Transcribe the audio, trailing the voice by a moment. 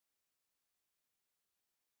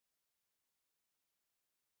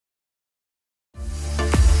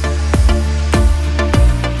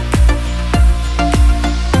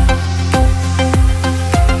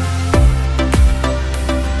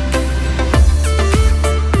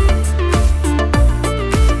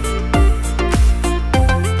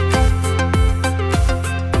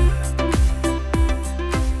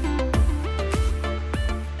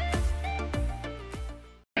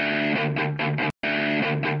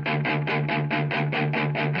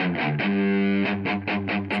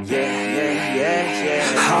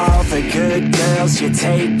good girls you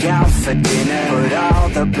take out for dinner, but all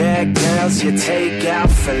the bad girls you take out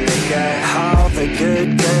for liquor. All the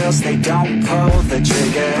good girls, they don't pull the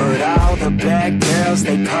trigger, but all the bad girls,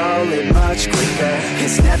 they pull it much quicker.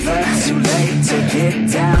 It's never too late to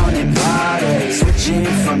get down and party, switching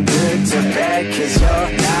from good to bad, cause you're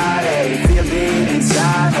naughty. Feel it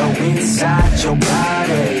inside, oh inside your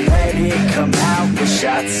body. Let it come out with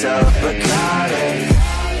shots of Bacardi.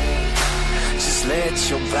 Just let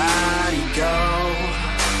your body go,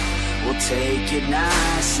 we'll take it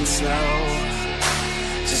nice and slow.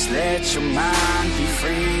 Just let your mind be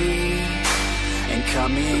free and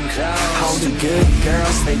come in close. All the good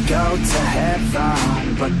girls, they go to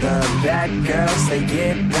heaven, but the bad girls, they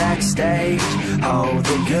get backstage. Oh,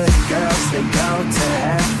 the good girls, they go to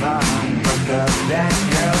heaven, but the bad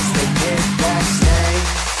girls, they get backstage.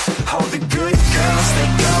 Oh, the good girls, they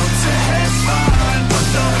go to heaven, but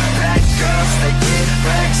the bad girls, they get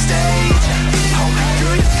backstage. Oh, the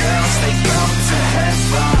good girls, they go to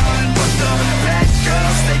heaven, but the bad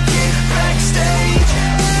girls, they get backstage.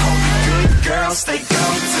 Oh, the good girls, they go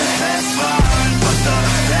to heaven, but the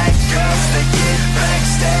bad girls, they get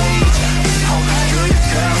backstage. Oh, the good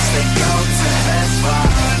girls, they go to heaven,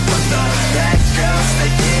 but the bad girls,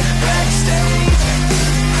 they get backstage.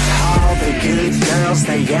 All the good girls,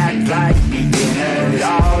 they act like beginners.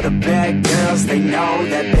 All the bad girls, they know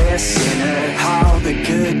that they're sinners. All the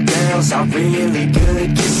good girls are really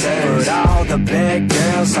good kissers, but all the bad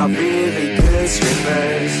girls are really good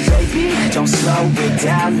strippers. Baby, don't slow it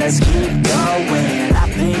down, let's keep going. I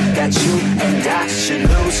think that you and I should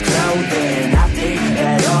lose clothing. I think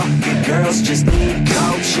that all good girls just need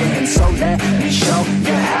coaching, so let me show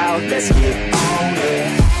you how, let's get on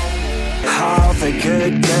it. All the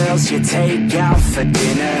good girls you take out for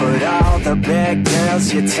dinner, but all the bad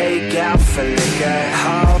girls you take out for liquor.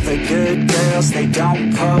 All the good girls, they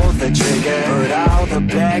don't pull the trigger, but all the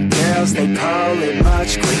bad girls, they pull it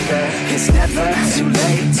much quicker. It's never too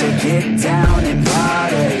late to get down and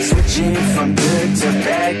party, switching from good to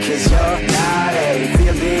bad, cause you're naughty.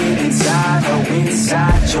 Feel it inside, oh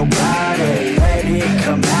inside your body. Let it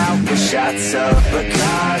come out with shots of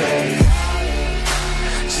Bacardi.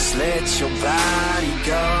 Let your body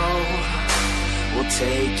go, we'll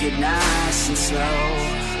take it nice and slow.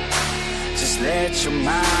 Just let your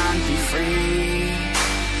mind be free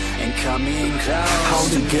and come in close. All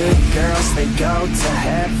the good girls, they go to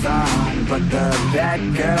heaven, but the bad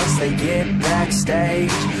girls, they get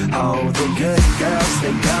backstage. Oh, the good girls,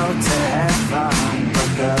 they go to heaven, but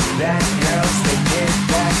the bad girls, they get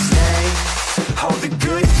backstage. Oh, the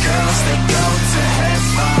good girls, they go to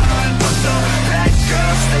heaven, but the bad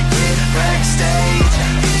girls, they get backstage.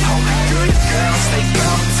 Oh, the good girls, they go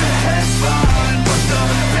to heaven, but the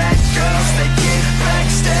bad girls, they get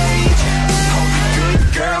backstage. Oh, the good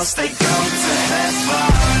girls, they go to heaven,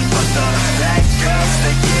 but the bad girls,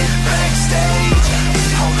 they get backstage.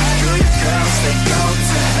 Oh, the good girls, they go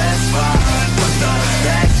to heaven, but the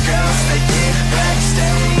bad girls, they get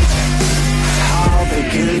backstage. All the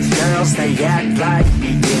good girls, they act like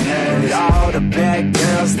beginners. All the bad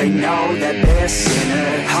girls, they know that they're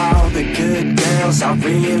sinners. All the good girls are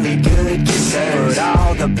really good kissers, but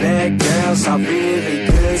all the bad girls are really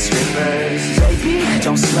good strippers. Baby,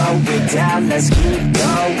 don't slow it down, let's keep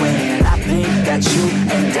going. I think that you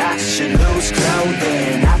and I should lose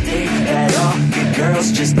clothing. I think that all good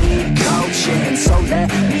girls just need coaching, so let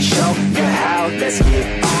me show you how, let's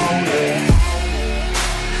get on it.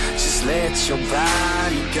 Let your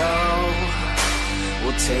body go,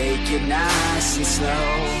 we'll take it nice and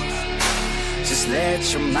slow. Just let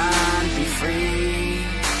your mind be free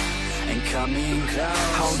and come in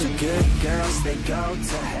close. All the good girls, they go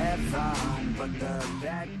to heaven, but the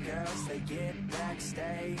bad girls, they get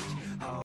backstage.